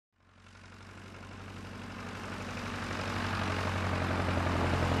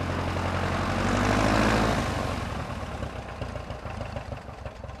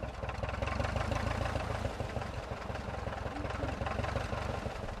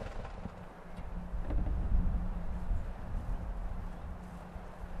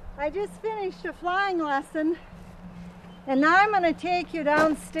I just finished a flying lesson, and now I'm going to take you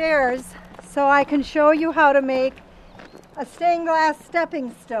downstairs so I can show you how to make a stained glass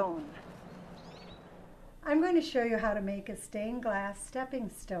stepping stone. I'm going to show you how to make a stained glass stepping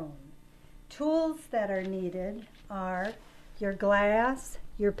stone. Tools that are needed are your glass,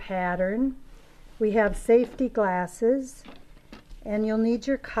 your pattern. We have safety glasses, and you'll need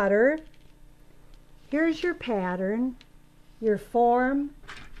your cutter. Here's your pattern, your form,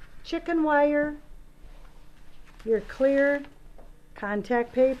 chicken wire, your clear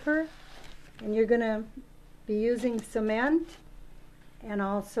contact paper, and you're going to be using cement and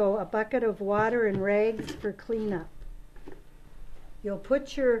also a bucket of water and rags for cleanup. You'll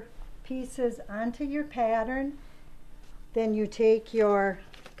put your pieces onto your pattern, then you take your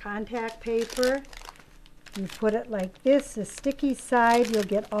contact paper, you put it like this, the sticky side, you'll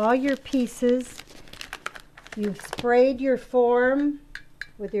get all your pieces. You've sprayed your form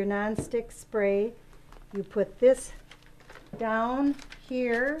with your nonstick spray. You put this down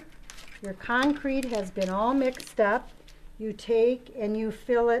here. Your concrete has been all mixed up. You take and you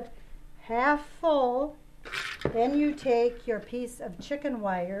fill it half full. Then you take your piece of chicken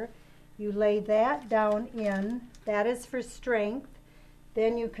wire. You lay that down in. That is for strength.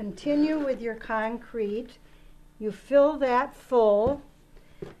 Then you continue with your concrete. You fill that full.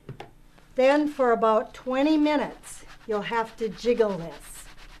 Then for about 20 minutes, you'll have to jiggle this.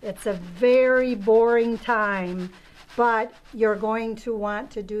 It's a very boring time, but you're going to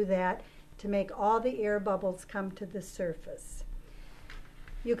want to do that to make all the air bubbles come to the surface.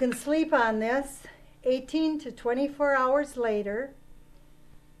 You can sleep on this 18 to 24 hours later.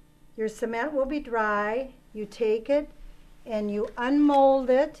 Your cement will be dry. You take it and you unmold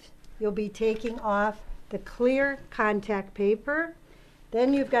it. You'll be taking off the clear contact paper.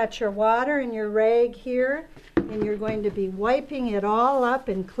 Then you've got your water and your rag here, and you're going to be wiping it all up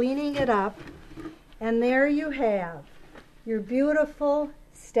and cleaning it up. And there you have your beautiful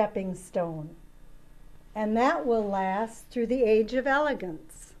stepping stone. And that will last through the age of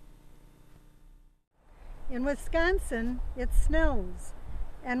elegance. In Wisconsin, it snows,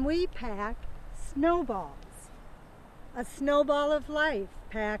 and we pack snowballs. A snowball of life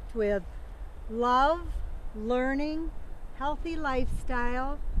packed with love, learning, healthy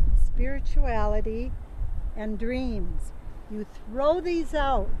lifestyle, spirituality, and dreams. You throw these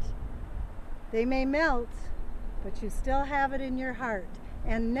out. They may melt, but you still have it in your heart.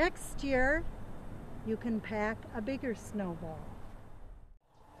 And next year, you can pack a bigger snowball.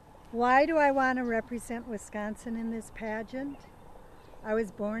 Why do I want to represent Wisconsin in this pageant? I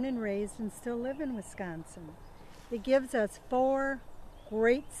was born and raised and still live in Wisconsin. It gives us 4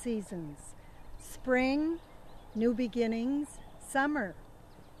 great seasons: spring, new beginnings; summer,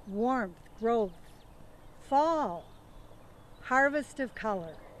 warmth, growth; fall, harvest of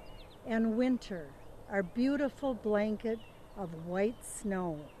color; and winter, our beautiful blanket of white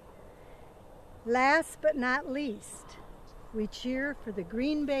snow. Last but not least, we cheer for the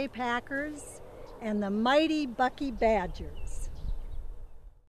Green Bay Packers and the mighty Bucky Badgers.